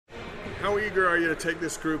How eager are you to take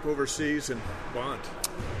this group overseas and bond?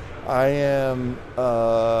 I'm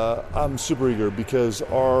super eager because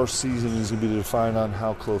our season is going to be defined on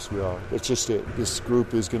how close we are. That's just it. This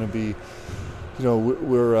group is going to be,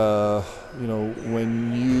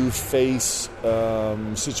 when you face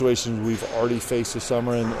situations we've already faced this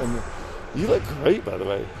summer, and you look great, by the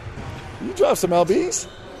way. You dropped some LBs.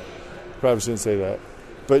 Probably shouldn't say that,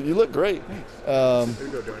 but you look great.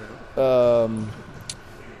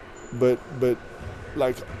 But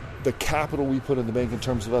like the capital we put in the bank in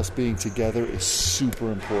terms of us being together is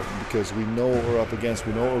super important because we know what we're up against.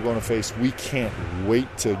 We know what we're going to face. We can't wait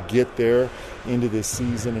to get there into this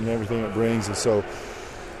season and everything it brings. And so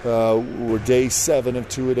we're day 7 of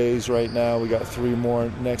 2-a-days right now. We got 3 more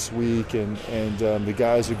next week, and the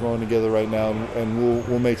guys are growing together right now, and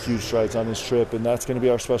we'll make huge strides on this trip, and that's going to be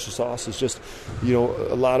our special sauce. It's just,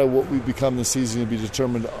 a lot of what we become this season will be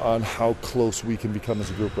determined on how close we can become as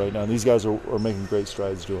a group right now. And these guys are making great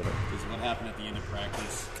strides doing it. Does what happened at the end of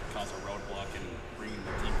practice cause a roadblock in bringing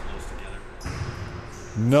the team close together?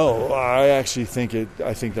 No, I actually think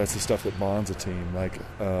I think that's the stuff that bonds a team. Like,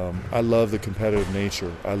 I love the competitive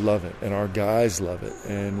nature. I love it, and our guys love it.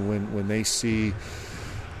 And when they see,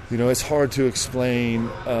 it's hard to explain,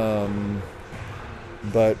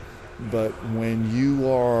 but when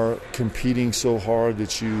you are competing so hard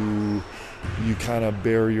that you kind of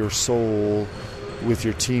bare your soul with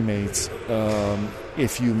your teammates,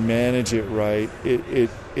 if you manage it right,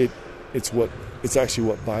 it's actually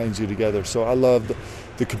what binds you together. So I love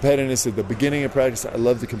the competitiveness at the beginning of practice. I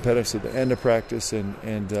love the competitiveness at the end of practice, and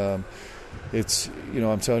it's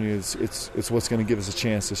I'm telling you, it's what's going to give us a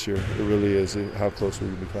chance this year. It really is how close we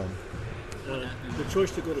can become. The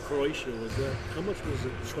choice to go to Croatia how much was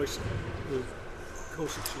the choice with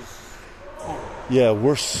Kosic's? Yeah,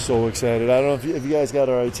 we're so excited. I don't know if you guys got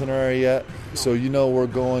our itinerary yet. So we're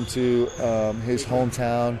going to his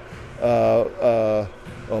hometown. Oh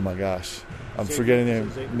my gosh. I'm forgetting the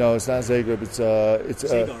name. No, it's not Zagreb. It's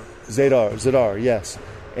Zadar, yes.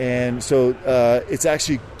 And so it's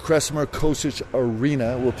actually Krešimir Kosic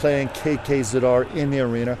Arena. We're playing KK Zadar in the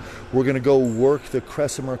arena. We're going to go work the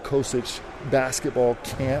Krešimir Kosic basketball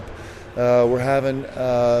camp. We're having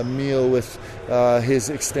a meal with his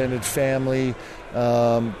extended family.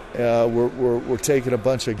 We're taking a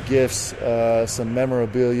bunch of gifts, some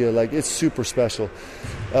memorabilia. Like, it's super special.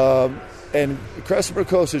 And Krešimir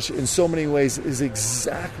Kosic, in so many ways, is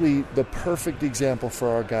exactly the perfect example for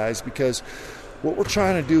our guys, because what we're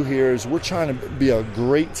trying to do here is we're trying to be a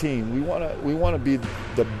great team. We want to be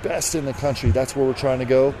the best in the country. That's where we're trying to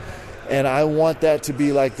go. And I want that to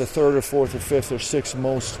be like the 3rd or 4th or 5th or 6th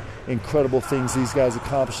most incredible things these guys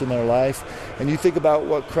accomplished in their life. And you think about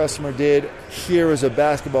what Krešimir did here as a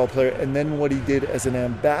basketball player, and then what he did as an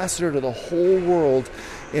ambassador to the whole world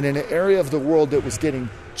in an area of the world that was getting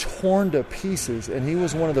torn to pieces. And he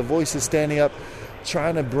was one of the voices standing up,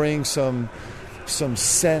 trying to bring some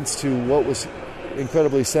sense to what was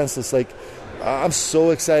incredibly senseless. Like, I'm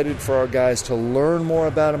so excited for our guys to learn more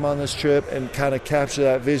about him on this trip and kind of capture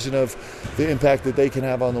that vision of the impact that they can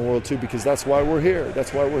have on the world too, because that's why we're here.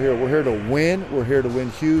 We're here to win. We're here to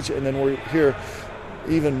win huge, and then we're here,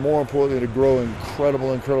 even more importantly, to grow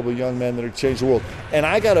incredible young men that are changing the world. And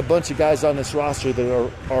I got a bunch of guys on this roster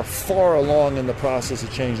that are far along in the process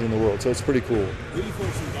of changing the world, so it's pretty cool. Who do you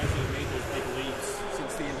think some guys that have made those big leaps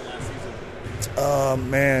since the end of last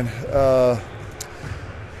season?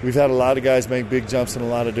 We've had a lot of guys make big jumps in a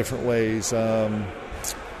lot of different ways.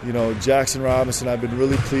 Jackson Robinson, I've been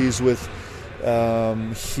really pleased with.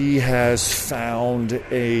 He has found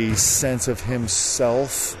a sense of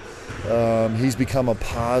himself. He's become a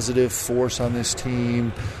positive force on this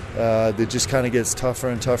team that just kind of gets tougher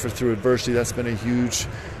and tougher through adversity. That's been a huge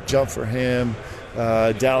jump for him.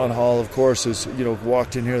 Dallin Hall, of course, has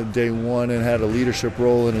walked in here day one and had a leadership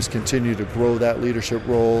role and has continued to grow that leadership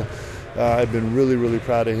role. I've been really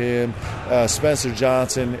proud of him. Spencer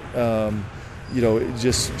Johnson, it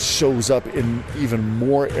just shows up in even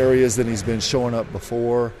more areas than he's been showing up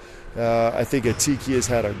before. I think Atiki has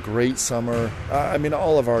had a great summer.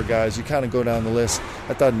 All of our guys, you kind of go down the list.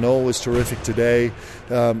 I thought Noah was terrific today.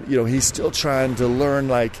 He's still trying to learn,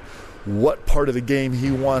 like, what part of the game he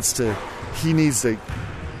needs to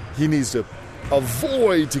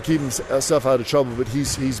avoid to keep himself out of trouble, but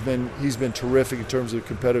he's been terrific in terms of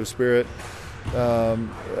competitive spirit.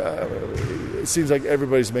 It seems like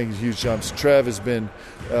everybody's making huge jumps. Trev has been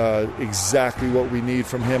exactly what we need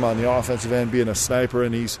from him on the offensive end, being a sniper,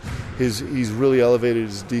 and he's really elevated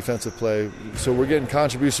his defensive play. So we're getting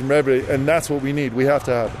contribution from everybody, and that's what we need. We have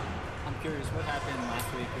to have it. I'm curious, what happened last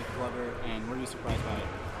week with Glover, and were you surprised by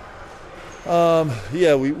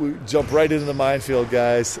Yeah, we jumped right into the minefield,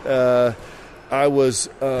 guys. I was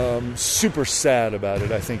super sad about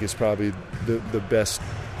it. I think is probably the best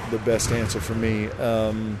answer for me.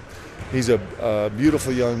 He's a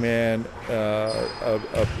beautiful young man,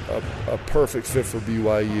 a perfect fit for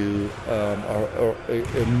BYU, an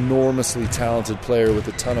enormously talented player with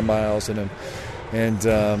a ton of miles in him, and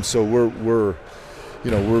so we're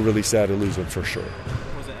really sad to lose him for sure.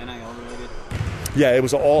 Was it NIL related? Yeah, it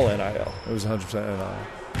was all NIL. It was 100% NIL.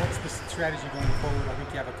 What's the strategy going forward? I think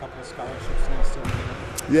you have a couple of scholarships now still.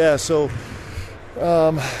 Yeah, so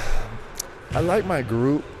I like my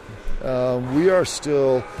group. We are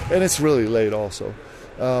still, and it's really late also,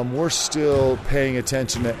 we're still paying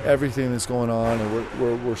attention to everything that's going on,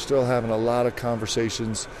 and we're still having a lot of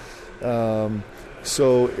conversations.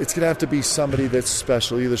 So it's going to have to be somebody that's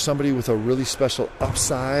special, either somebody with a really special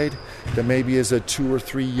upside that maybe is a 2 or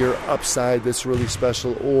 3 year upside that's really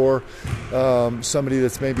special, or somebody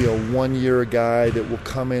that's maybe a 1 year guy that will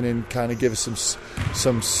come in and kind of give us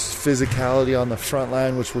some physicality on the front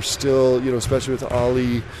line, which we're still, especially with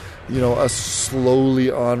Ali, us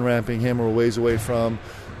slowly on-ramping him or ways away from,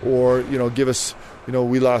 or, give us,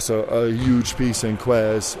 we lost a huge piece in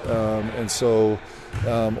Quez, and so,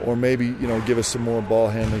 or maybe, give us some more ball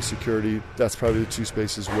handling security. That's probably the two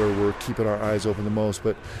spaces where we're keeping our eyes open the most,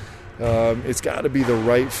 but it's got to be the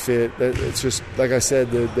right fit. It's just, like I said,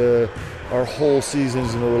 our whole season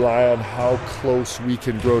is going to rely on how close we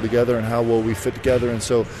can grow together and how well we fit together, and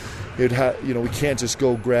so we can't just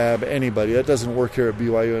go grab anybody. That doesn't work here at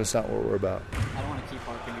BYU, and it's not what we're about. I don't want to keep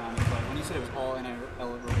harping on it, but when you said it was all NIL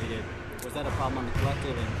related, was that a problem on the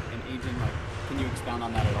collective and aging? Can you expound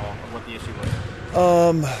on that at all, or what the issue was?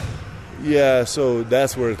 Yeah, so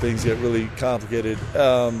that's where things get really complicated.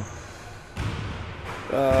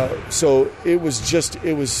 So it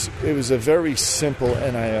was a very simple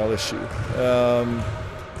NIL issue.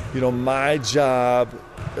 My job.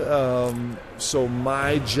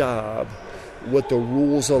 My job, what the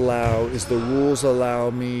rules allow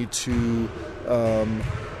me to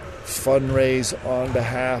fundraise on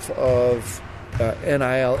behalf of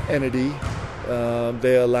NIL entity.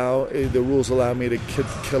 The rules allow me to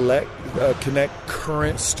connect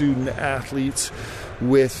current student athletes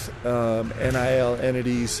with NIL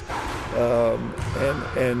entities,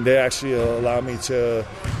 and they actually allow me to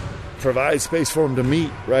provide space for them to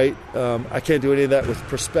meet, right? I can't do any of that with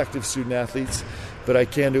prospective student athletes, but I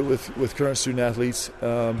can do it with current student athletes.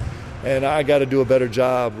 And I got to do a better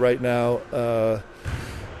job right now.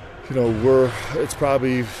 It's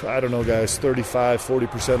probably, I don't know, guys,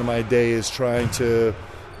 40% of my day is trying to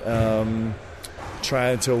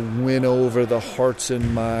win over the hearts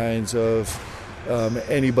and minds of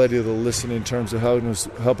anybody that'll listen in terms of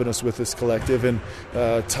helping us with this collective. And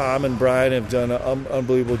Tom and Brian have done an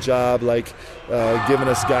unbelievable job, giving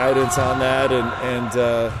us guidance on that. And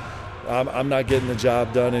I'm not getting the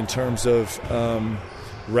job done in terms of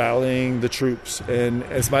rallying the troops, and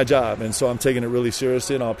it's my job. And so I'm taking it really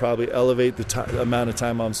seriously, and I'll probably elevate the amount of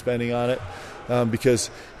time I'm spending on it. Because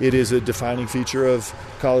it is a defining feature of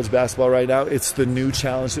college basketball right now. It's the new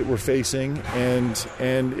challenge that we're facing, and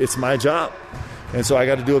it's my job. And so I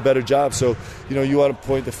got to do a better job. So, you want to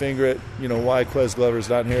point the finger at, why Quez Glover's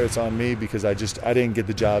not here, it's on me, because I didn't get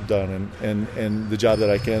the job done. And the job that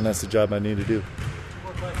I can, that's the job I need to do.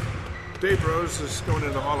 Dave Rose is going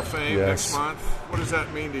into the Hall of Fame next month. What does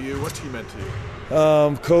that mean to you? What's he meant to you?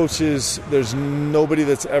 Coaches, there's nobody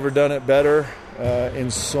that's ever done it better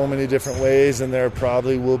in so many different ways, and there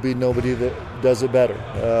probably will be nobody that does it better.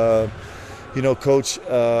 Coach,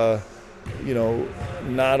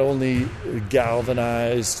 not only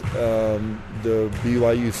galvanized the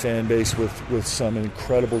BYU fan base with some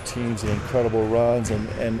incredible teams and incredible runs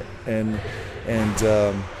and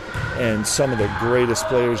some of the greatest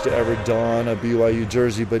players to ever don a BYU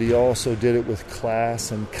jersey, but he also did it with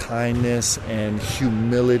class and kindness and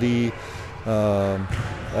humility.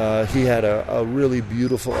 He had a really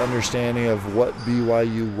beautiful understanding of what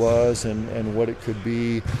BYU was and what it could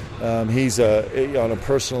be. He's on a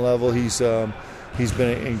personal level, he's been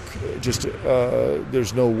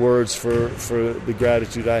there's no words for the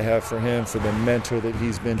gratitude I have for him, for the mentor that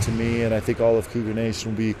he's been to me, and I think all of Cougar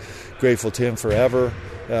Nation will be grateful to him forever.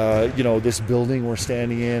 This building we're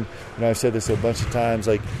standing in, I've said this a bunch of times,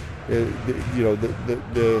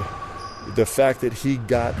 the fact that he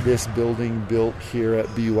got this building built here at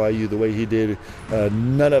BYU the way he did,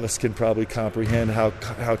 none of us can probably comprehend how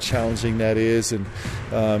challenging that is, and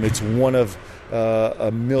it's one of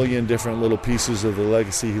a million different little pieces of the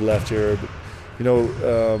legacy he left here. But,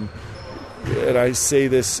 and I say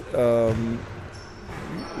this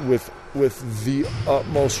with with the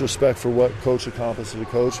utmost respect for what Coach accomplished as a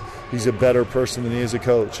coach. He's a better person than he is a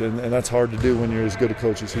coach, and that's hard to do when you're as good a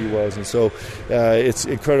coach as he was. And so it's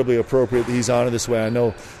incredibly appropriate that he's honored this way. I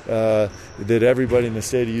know that everybody in the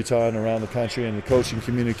state of Utah and around the country and the coaching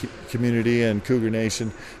community and Cougar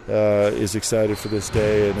Nation is excited for this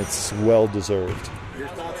day, and it's well-deserved. Your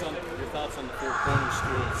thoughts on the four corner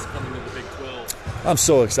schools coming to the Big 12? I'm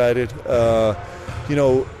so excited.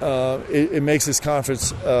 It makes this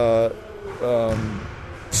conference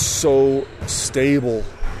so stable,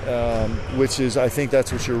 which is, I think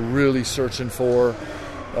that's what you're really searching for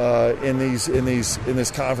in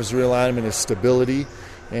this conference realignment, is stability.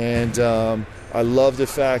 And I love the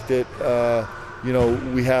fact that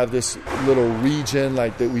we have this little region,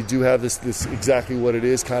 like that we do have this exactly what it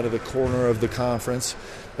is, kind of the corner of the conference.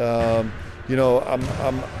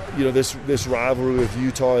 This rivalry with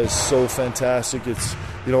Utah is so fantastic. It's,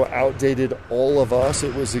 outdated all of us.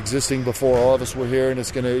 It was existing before all of us were here, and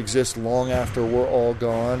it's going to exist long after we're all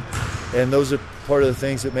gone. And those are part of the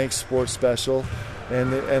things that make sports special.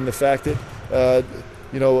 And the fact that, a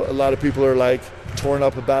lot of people are like torn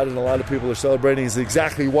up about it and a lot of people are celebrating is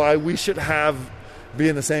exactly why we should be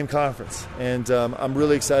in the same conference. And I'm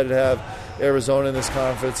really excited to have Arizona in this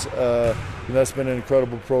conference. That's been an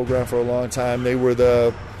incredible program for a long time. They were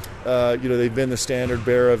they've been the standard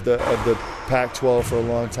bearer of the Pac-12 for a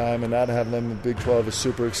long time, and now to have them in the Big 12 is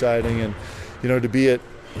super exciting. And to be at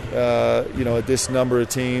this number of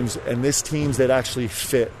teams, and this teams that actually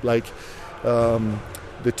fit, like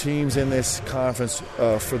the teams in this conference,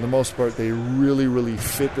 for the most part, they really, really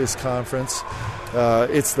fit this conference.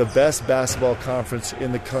 It's the best basketball conference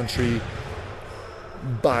in the country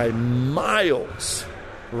by miles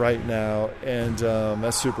right now, and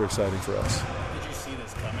that's super exciting for us. Did you see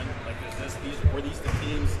this coming? Like, were these the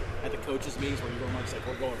teams at the coaches' meetings where you were like,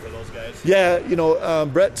 we're going for those guys? Yeah,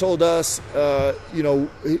 Brett told us,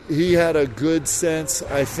 he had a good sense,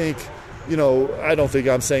 I think. I don't think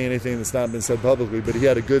I'm saying anything that's not been said publicly, but he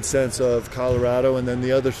had a good sense of Colorado, and then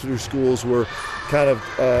the other two schools were kind of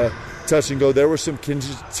touch and go. There were some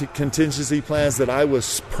contingency plans that I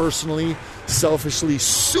was personally, selfishly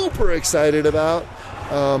super excited about,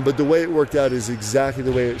 but the way it worked out is exactly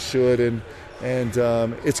the way it should, and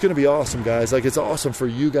it's going to be awesome, guys. Like, it's awesome for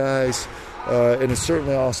you guys, and it's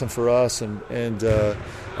certainly awesome for us, and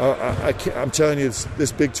I'm telling you,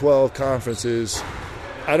 this Big 12 conference is,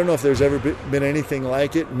 I don't know if there's ever been anything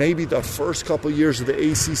like it. Maybe the first couple of years of the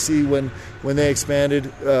ACC when they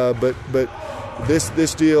expanded, but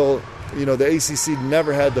this deal, the ACC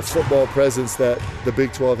never had the football presence that the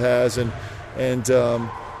Big 12 has, and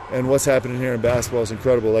what's happening here in basketball is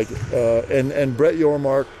incredible. Like, and Brett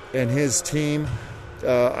Yormark and his team,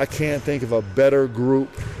 I can't think of a better group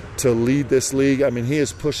to lead this league. I mean, he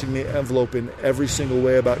is pushing the envelope in every single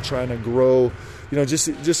way about trying to grow,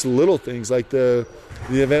 just little things like the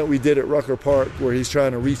event we did at Rucker Park, where he's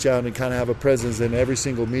trying to reach out and kind of have a presence in every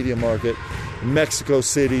single media market, Mexico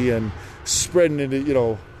City, and spreading it.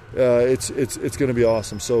 It's going to be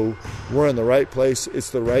awesome. So we're in the right place. It's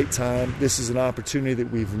the right time. This is an opportunity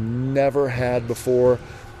that we've never had before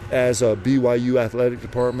as a BYU athletic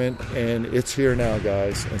department, and it's here now,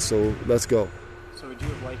 guys. And so let's go. So would you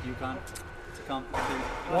have liked UConn to come?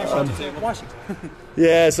 Washington.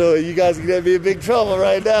 Yeah, so you guys are going to be in big trouble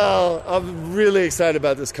right now. I'm really excited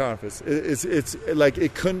about this conference. It's like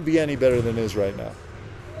it couldn't be any better than it is right now.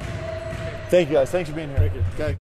 Thank you, guys. Thanks for being here. Thank you. Okay.